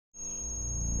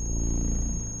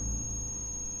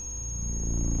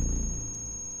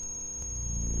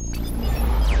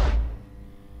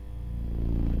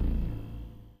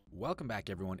Welcome back,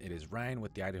 everyone. It is Ryan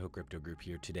with the Idaho Crypto Group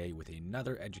here today with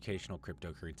another educational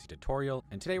cryptocurrency tutorial.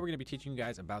 And today we're going to be teaching you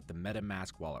guys about the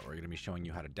Metamask wallet. We're going to be showing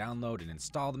you how to download and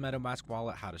install the Metamask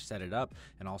wallet, how to set it up,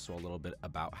 and also a little bit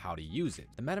about how to use it.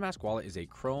 The Metamask wallet is a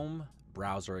Chrome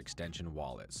browser extension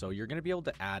wallet. So you're going to be able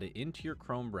to add it into your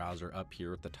Chrome browser up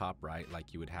here at the top right,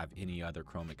 like you would have any other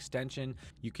Chrome extension.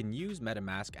 You can use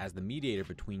Metamask as the mediator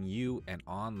between you and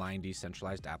online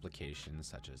decentralized applications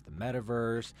such as the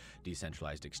metaverse,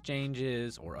 decentralized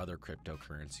exchanges, or other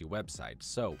cryptocurrency websites.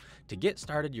 So to get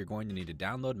started, you're going to need to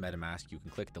download Metamask. You can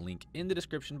click the link in the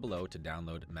description below to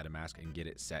download Metamask and get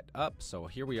it set up. So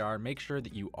here we are. Make sure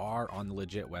that you are on the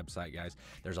legit website, guys.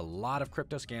 There's a lot of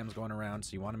crypto scams going around,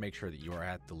 so you want to make sure that you are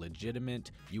at the legitimate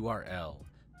URL.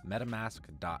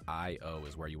 Metamask.io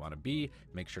is where you want to be.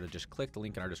 Make sure to just click the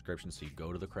link in our description so you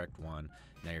go to the correct one.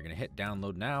 Now you're going to hit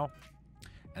download now,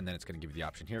 and then it's going to give you the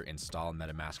option here, install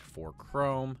Metamask for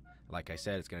Chrome. Like I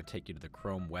said, it's going to take you to the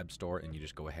Chrome web store, and you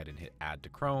just go ahead and hit add to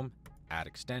Chrome, add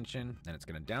extension, and it's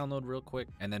going to download real quick,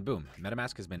 and then boom,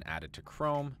 Metamask has been added to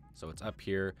Chrome. So it's up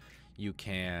here. You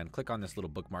can click on this little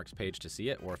bookmarks page to see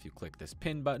it, or if you click this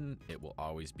pin button, it will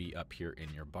always be up here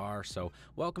in your bar. So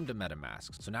welcome to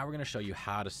Metamask. So now we're going to show you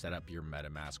how to set up your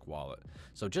Metamask wallet.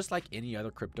 So just like any other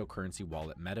cryptocurrency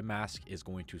wallet, Metamask is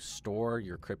going to store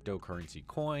your cryptocurrency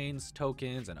coins,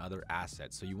 tokens, and other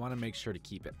assets. So you want to make sure to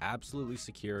keep it absolutely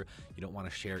secure. You don't want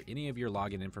to share any of your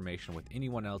login information with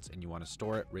anyone else, and you want to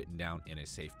store it written down in a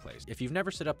safe place. If you've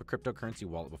never set up a cryptocurrency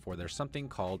wallet before, there's something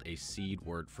called a seed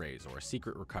word phrase or a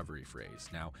secret recovery phrase.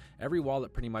 Now, every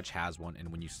wallet pretty much has one,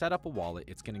 and when you set up a wallet,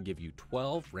 it's going to give you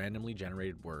 12 randomly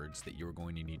generated words that you're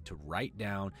going to need to write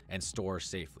down and store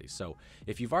safely. So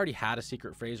if you've already had a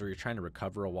secret phrase or you're trying to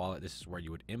recover a wallet, this is where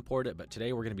you would import it. But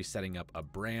today we're going to be setting up a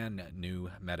brand new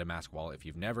Metamask wallet. If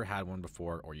you've never had one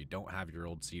before or you don't have your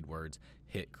old seed words,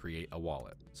 hit create a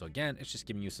wallet. So again, it's just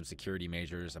giving you some security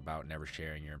measures about never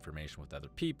sharing your information with other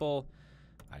people.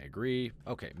 I agree.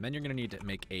 Okay, and then you're going to need to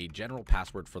make a general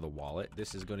password for the wallet.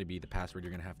 This is going to be the password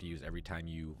you're going to have to use every time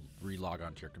you relog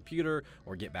onto your computer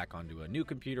or get back onto a new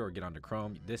computer or get onto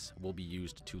Chrome. This will be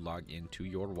used to log into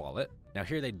your wallet. Now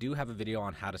here they do have a video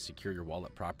on how to secure your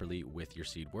wallet properly with your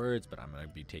seed words, but I'm going to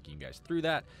be taking you guys through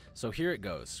that. So here it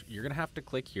goes. You're going to have to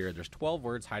click here. There's 12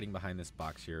 words hiding behind this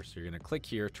box here. So you're going to click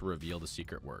here to reveal the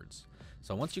secret words.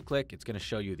 So once you click, it's going to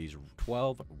show you these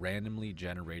 12 randomly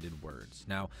generated words.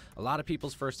 Now, a lot of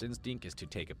people's first instinct is to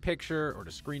take a picture or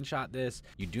to screenshot this.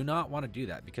 You do not want to do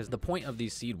that, because the point of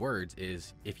these seed words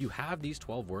is if you have these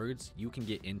 12 words, you can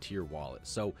get into your wallet.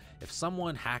 So if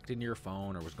someone hacked into your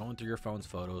phone or was going through your phone's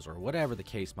photos or whatever the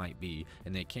case might be,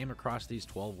 and they came across these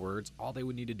 12 words, all they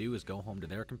would need to do is go home to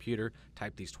their computer,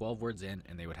 type these 12 words in,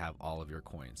 and they would have all of your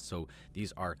coins. So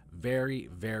these are very,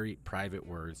 very private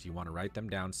words. You want to write them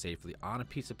down safely on a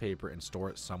piece of paper and store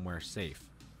it somewhere safe.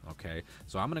 Okay,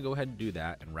 so I'm gonna go ahead and do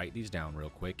that and write these down real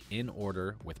quick in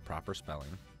order with proper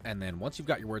spelling. And then once you've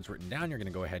got your words written down, you're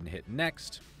gonna go ahead and hit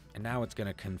next. And now it's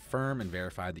gonna confirm and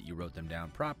verify that you wrote them down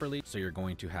properly. So you're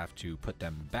going to have to put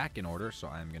them back in order. So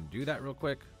I'm gonna do that real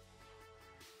quick.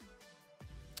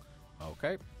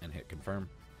 Okay, and hit confirm.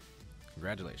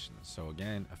 Congratulations. So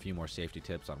again, a few more safety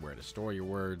tips on where to store your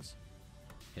words.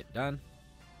 Hit done.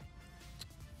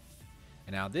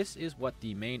 And now this is what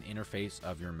the main interface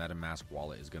of your Metamask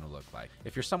wallet is going to look like.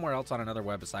 If you're somewhere else on another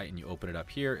website and you open it up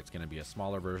here, it's going to be a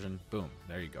smaller version. Boom,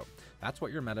 there you go. That's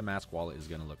what your Metamask wallet is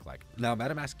going to look like. Now,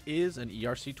 Metamask is an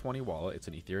ERC20 wallet. It's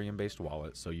an Ethereum-based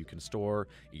wallet, so you can store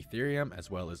Ethereum as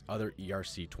well as other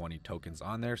ERC20 tokens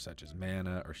on there, such as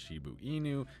Mana or Shiba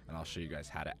Inu, and I'll show you guys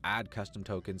how to add custom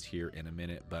tokens here in a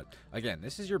minute. But again,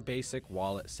 this is your basic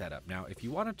wallet setup. Now, if you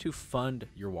wanted to fund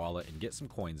your wallet and get some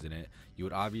coins in it, you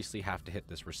would obviously have to hit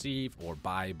this receive or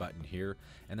buy button here,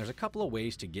 and there's a couple of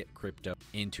ways to get crypto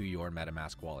into your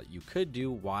Metamask wallet. You could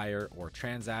do wire or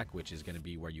transact, which is going to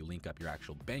be where you link up your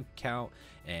actual bank account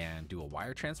and do a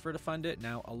wire transfer to fund it.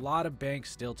 Now, a lot of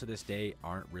banks still to this day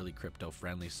aren't really crypto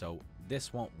friendly, so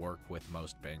this won't work with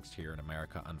most banks here in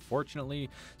America, unfortunately.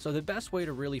 So the best way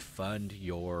to really fund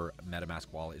your Metamask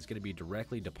wallet is going to be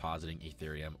directly depositing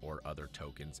Ethereum or other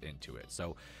tokens into it.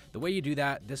 So the way you do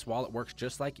that, this wallet works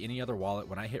just like any other wallet.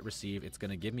 When I hit receive, it's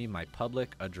going to give me my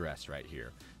public address right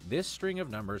here. This string of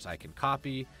numbers I can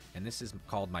copy, and this is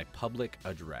called my public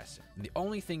address. And the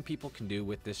only thing people can do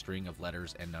with this string of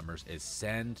letters and numbers is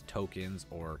send tokens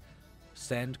or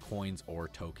send coins or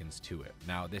tokens to it.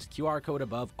 Now, this QR code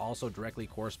above also directly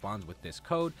corresponds with this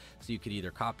code, so you could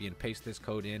either copy and paste this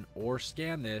code in or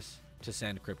scan this to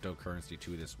send cryptocurrency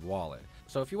to this wallet.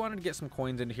 So if you wanted to get some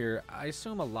coins into here, I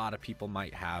assume a lot of people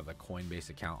might have a Coinbase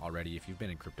account already. If you've been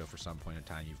in crypto for some point in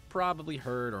time, you've probably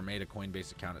heard or made a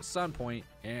Coinbase account at some point.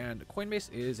 And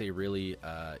Coinbase is a really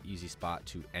easy spot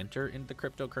to enter into the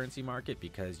cryptocurrency market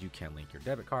because you can link your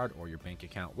debit card or your bank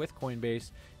account with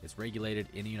Coinbase. It's regulated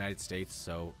in the United States,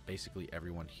 so basically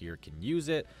everyone here can use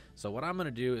it. So what I'm going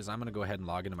to do is I'm going to go ahead and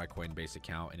log into my Coinbase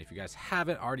account. And if you guys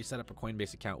haven't already set up a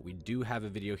Coinbase account, we do have a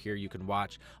video here you can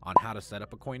watch on how to set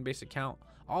up a Coinbase account.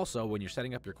 Also, when you're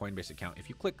setting up your Coinbase account, if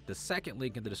you click the second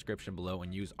link in the description below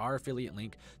and use our affiliate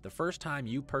link, the first time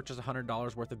you purchase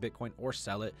 $100 worth of Bitcoin or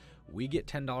sell it, we get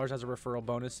 $10 as a referral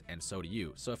bonus, and so do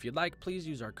you. So if you'd like, please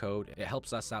use our code. It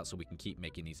helps us out so we can keep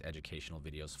making these educational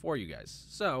videos for you guys.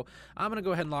 So I'm going to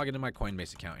go ahead and log into my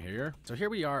Coinbase account here. So here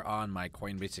we are on my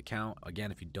Coinbase account.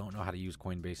 Again, if you don't know how to use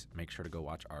Coinbase, make sure to go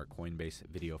watch our Coinbase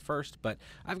video first. But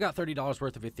I've got $30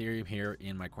 worth of Ethereum here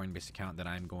in my Coinbase account that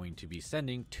I'm going to be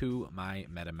sending to my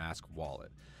Metamask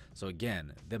wallet. So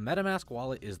again, the Metamask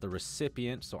wallet is the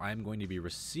recipient, so I'm going to be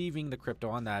receiving the crypto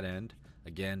on that end.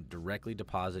 Again, directly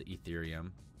deposit Ethereum,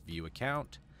 view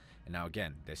account. And now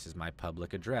again, this is my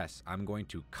public address. I'm going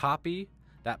to copy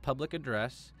that public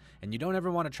address, and you don't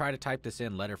ever want to try to type this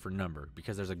in letter for number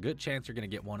because there's a good chance you're going to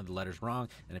get one of the letters wrong,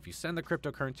 and if you send the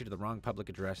cryptocurrency to the wrong public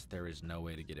address, there is no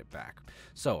way to get it back.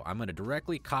 So I'm going to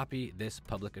directly copy this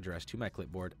public address to my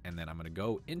clipboard, and then I'm going to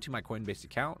go into my Coinbase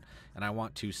account, and I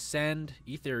want to send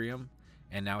Ethereum,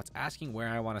 and now it's asking where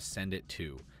I want to send it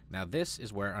to. Now this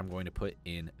is where I'm going to put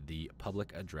in the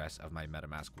public address of my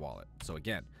Metamask wallet. So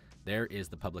again, there is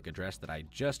the public address that I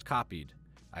just copied.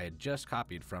 I had just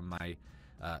copied from my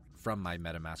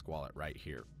Metamask wallet right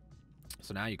here.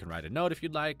 So now you can write a note if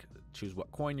you'd like, choose what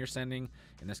coin you're sending.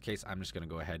 In this case, I'm just going to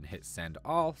go ahead and hit send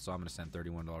all. So I'm going to send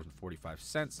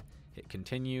 $31.45, hit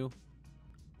continue.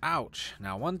 Ouch.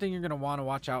 Now, one thing you're going to want to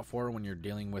watch out for when you're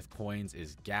dealing with coins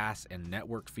is gas and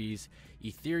network fees.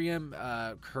 Ethereum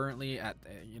currently at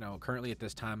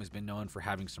this time has been known for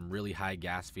having some really high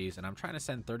gas fees, and I'm trying to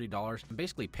send $30. I'm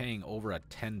basically paying over a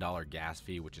 $10 gas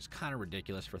fee, which is kind of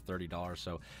ridiculous for $30.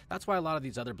 So that's why a lot of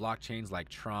these other blockchains like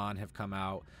Tron have come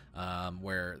out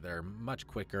where they're much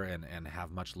quicker and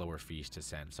have much lower fees to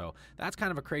send. So that's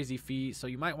kind of a crazy fee. So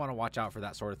you might want to watch out for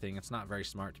that sort of thing. It's not very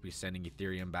smart to be sending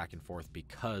Ethereum back and forth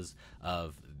because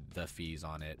of the fees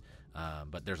on it.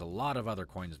 But there's a lot of other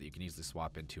coins that you can easily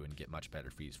swap into and get much better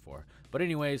fees for. But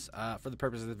anyways, for the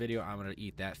purpose of the video, I'm going to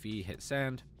eat that fee, hit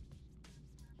send.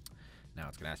 Now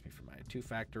it's going to ask me for my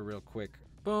two-factor real quick.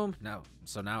 Boom. Now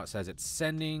it says it's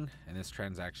sending, and this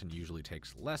transaction usually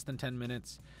takes less than 10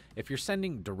 minutes. If you're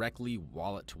sending directly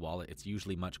wallet to wallet, it's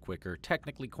usually much quicker.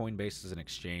 Technically, Coinbase is an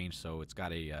exchange, so it's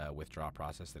got a withdrawal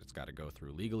process that it's got to go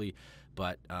through legally.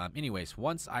 But anyways,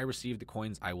 once I receive the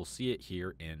coins, I will see it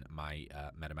here in my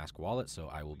Metamask wallet. So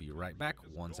I will be right back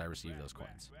once I receive those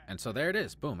coins. And so there it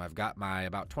is. Boom. I've got my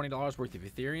about $20 worth of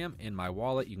Ethereum in my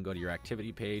wallet. You can go to your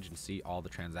activity page and see all the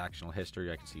transactional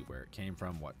history. I can see where it came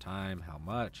from, what time, how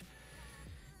much.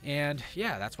 And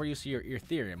yeah, that's where you see your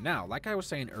Ethereum. Now, like I was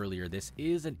saying earlier, this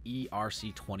is an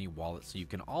ERC20 wallet, so you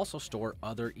can also store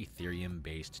other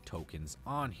Ethereum-based tokens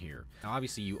on here. Now,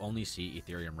 obviously, you only see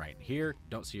Ethereum right here.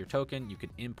 Don't see your token. You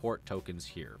can import tokens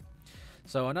here.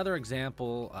 So another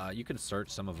example, you can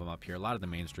search some of them up here. A lot of the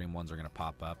mainstream ones are going to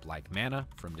pop up, like Mana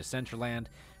from Decentraland.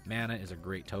 Mana is a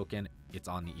great token. It's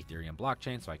on the Ethereum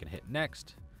blockchain, so I can hit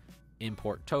next,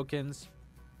 import tokens.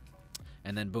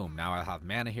 And then boom, now I'll have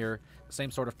Mana here. Same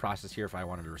sort of process here. If I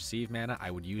wanted to receive Mana, I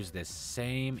would use this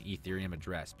same Ethereum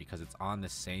address because it's on the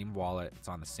same wallet, it's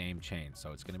on the same chain.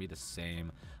 So it's going to be the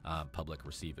same public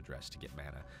receive address to get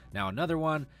Mana. Now another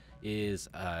one is,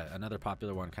 another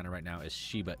popular one kind of right now is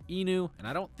Shiba Inu. And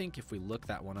I don't think if we look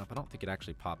that one up, I don't think it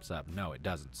actually pops up. No, it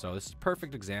doesn't. So this is a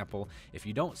perfect example. If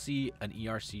you don't see an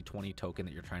ERC20 token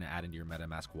that you're trying to add into your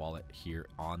Metamask wallet here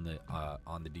on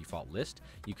the default list,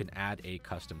 you can add a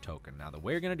custom token. Now the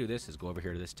way you're going to do this is go over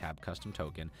here to this tab, custom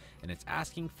token, and it's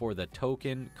asking for the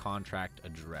token contract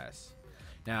address.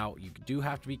 Now, you do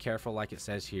have to be careful, like it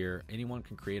says here, anyone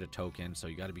can create a token, so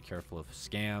you got to be careful of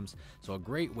scams. So a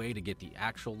great way to get the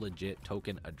actual legit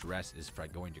token address is by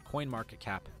going to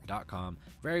coinmarketcap.com,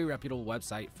 very reputable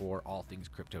website for all things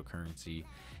cryptocurrency.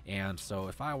 And so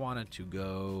if I wanted to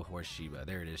go, where's Shiba?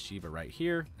 There it is, Shiba right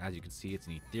here. As you can see, it's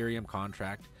an Ethereum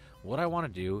contract. What I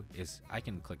want to do is I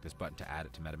can click this button to add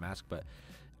it to MetaMask, but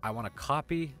I want to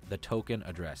copy the token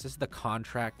address. This is the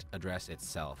contract address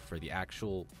itself for the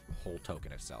actual whole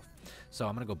token itself. So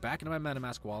I'm going to go back into my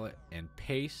MetaMask wallet and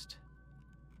paste,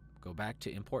 go back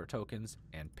to import tokens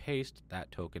and paste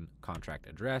that token contract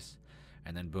address.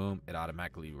 and then boom, it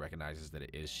automatically recognizes that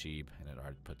it is SHIB, and it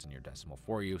already puts in your decimal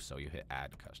for you. So you hit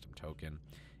add custom token,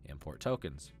 import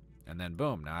tokens. And then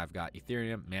boom, now I've got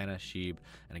Ethereum, Mana, SHIB,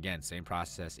 and again, same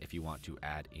process if you want to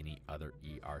add any other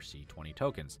ERC20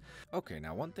 tokens. Okay,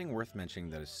 now one thing worth mentioning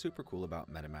that is super cool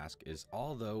about Metamask is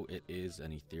although it is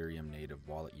an Ethereum native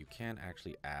wallet, you can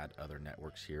actually add other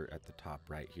networks here at the top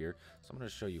right here. So I'm going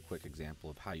to show you a quick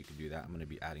example of how you can do that. I'm going to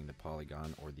be adding the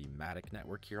Polygon or the Matic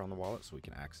network here on the wallet so we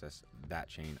can access that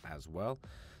chain as well.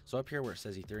 So up here where it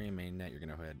says Ethereum mainnet, you're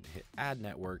going to go ahead and hit add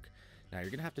network. Now you're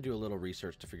going to have to do a little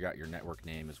research to figure out your network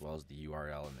name as well as the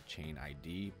URL and the chain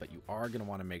ID, but you are going to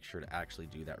want to make sure to actually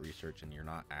do that research and you're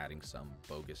not adding some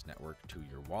bogus network to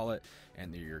your wallet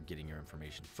and that you're getting your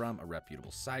information from a reputable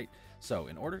site. So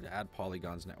in order to add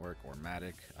Polygon's network or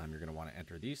Matic, you're going to want to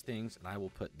enter these things, and I will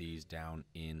put these down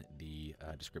in the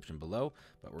description below,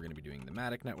 but we're going to be doing the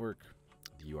Matic network.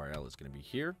 The URL is going to be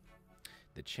here.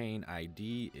 The chain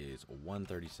ID is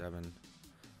 137.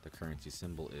 The currency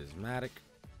symbol is Matic.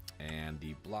 And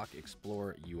the block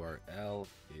explorer URL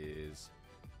is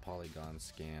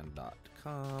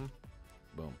polygonscan.com.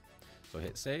 Boom. So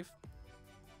hit save.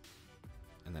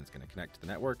 And then it's going to connect to the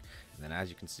network. And then as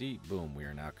you can see, boom, we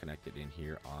are now connected in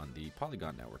here on the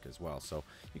Polygon network as well. So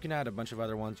you can add a bunch of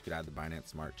other ones. You could add the Binance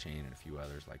Smart Chain and a few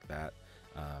others like that.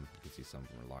 You can see some of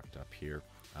them are locked up here.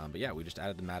 But yeah, we just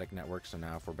added the Matic network. So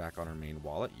now if we're back on our main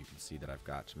wallet, you can see that I've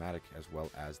got Matic as well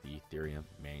as the Ethereum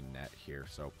mainnet here.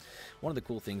 So one of the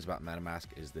cool things about Metamask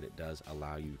is that it does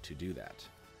allow you to do that.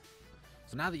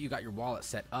 So now that you got your wallet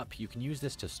set up, you can use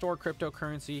this to store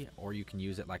cryptocurrency, or you can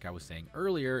use it, like I was saying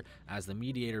earlier, as the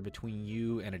mediator between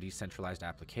you and a decentralized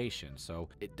application. So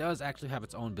it does actually have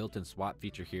its own built-in swap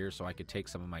feature here. So I could take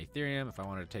some of my Ethereum, if I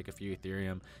wanted to take a few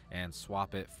Ethereum and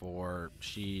swap it for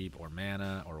SHIB or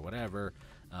Mana or whatever.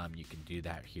 You can do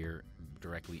that here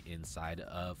directly inside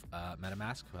of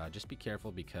Metamask. Just be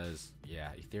careful because, yeah,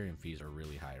 Ethereum fees are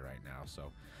really high right now. So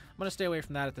I'm going to stay away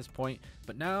from that at this point.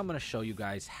 But now I'm going to show you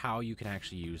guys how you can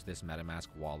actually use this Metamask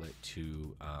wallet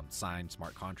to sign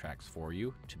smart contracts for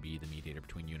you to be the mediator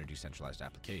between you and a decentralized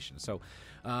application. So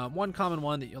one common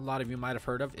one that a lot of you might have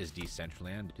heard of is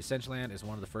Decentraland. Decentraland is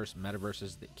one of the first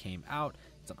metaverses that came out.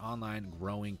 It's an online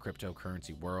growing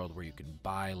cryptocurrency world where you can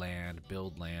buy land,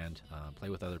 build land, play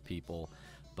with other people.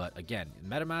 But again,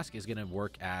 Metamask is going to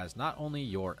work as not only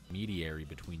your mediary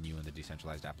between you and the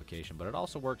decentralized application, but it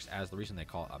also works as the reason they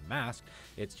call it a mask.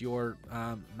 It's your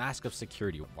mask of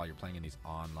security while you're playing in these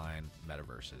online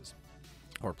metaverses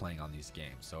or playing on these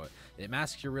games. So it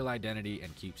masks your real identity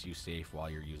and keeps you safe while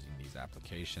you're using these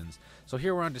applications. So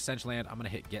here we're on Decentraland. I'm going to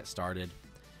hit get started.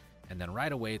 And then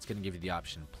right away, it's going to give you the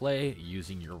option play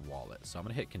using your wallet. So I'm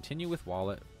going to hit continue with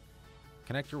wallet,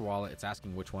 connect your wallet. It's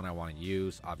asking which one I want to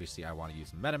use. Obviously, I want to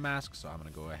use Metamask. So I'm going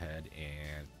to go ahead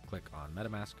and click on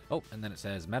Metamask. Oh, and then it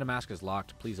says Metamask is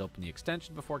locked. Please open the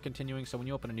extension before continuing. So when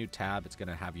you open a new tab, it's going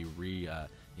to have you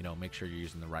make sure you're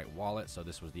using the right wallet. So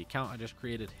this was the account I just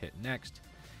created. Hit next.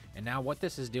 And now what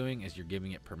this is doing is you're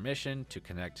giving it permission to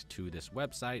connect to this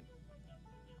website.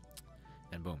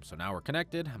 And boom. So now we're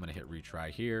connected. I'm going to hit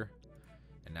retry here.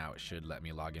 And now it should let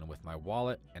me log in with my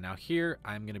wallet. And now here,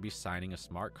 I'm going to be signing a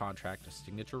smart contract, a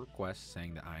signature request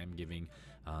saying that I am giving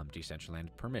Decentraland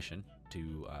permission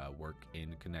to work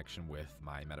in connection with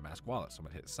my Metamask wallet. So I'm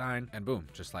going to hit sign, and boom,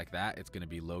 just like that, it's going to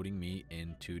be loading me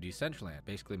into Decentraland.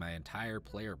 Basically, my entire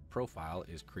player profile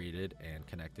is created and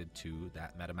connected to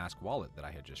that Metamask wallet that I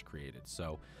had just created.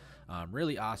 So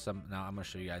really awesome. Now I'm going to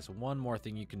show you guys one more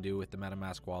thing you can do with the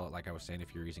Metamask wallet. Like I was saying,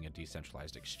 if you're using a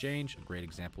decentralized exchange, a great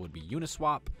example would be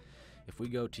Uniswap. If we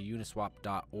go to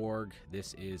uniswap.org,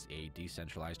 this is a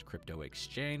decentralized crypto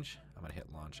exchange. I'm going to hit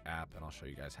launch app, and I'll show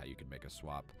you guys how you can make a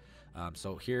swap.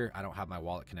 So here, I don't have my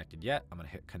wallet connected yet. I'm going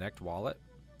to hit connect wallet,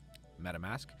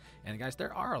 Metamask. And guys,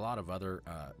 there are a lot of other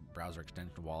browser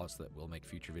extension wallets that we'll make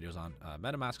future videos on.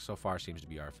 Metamask so far seems to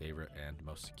be our favorite and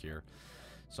most secure.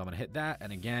 So I'm going to hit that,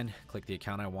 and again, click the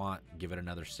account I want, give it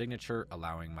another signature,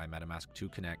 allowing my Metamask to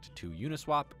connect to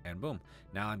Uniswap, and boom,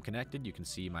 now I'm connected. You can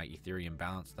see my Ethereum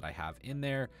balance that I have in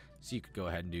there. So you could go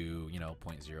ahead and do,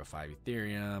 0.05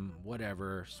 Ethereum,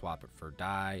 whatever, swap it for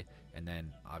DAI, and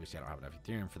then obviously I don't have enough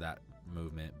Ethereum for that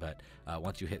movement, but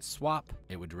once you hit swap,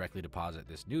 it would directly deposit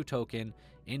this new token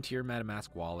into your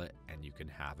Metamask wallet, and you can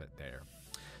have it there.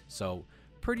 So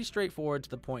Pretty straightforward to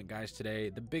the point, guys, today.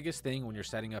 The biggest thing when you're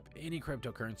setting up any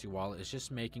cryptocurrency wallet is just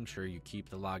making sure you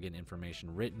keep the login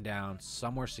information written down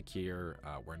somewhere secure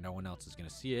where no one else is going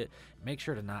to see it. Make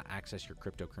sure to not access your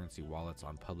cryptocurrency wallets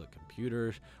on public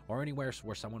computers or anywhere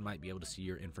where someone might be able to see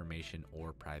your information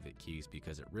or private keys,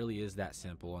 because it really is that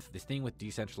simple. The thing with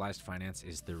decentralized finance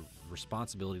is the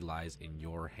responsibility lies in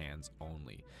your hands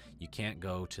only. You can't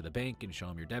go to the bank and show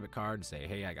them your debit card and say,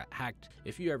 hey, I got hacked.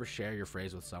 If you ever share your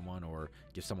phrase with someone or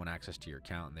give someone access to your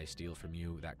account and they steal from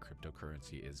you, that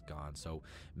cryptocurrency is gone. So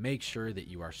make sure that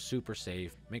you are super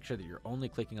safe. Make sure that you're only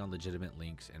clicking on legitimate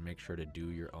links, and make sure to do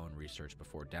your own research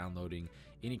before downloading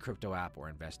any crypto app or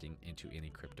investing into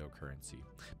any cryptocurrency.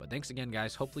 But thanks again,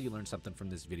 guys. Hopefully you learned something from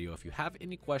this video. If you have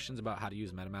any questions about how to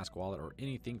use Metamask wallet or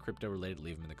anything crypto related,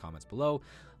 leave them in the comments below.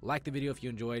 Like the video if you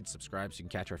enjoyed, subscribe so you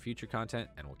can catch our future content,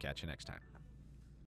 and we'll catch you next time.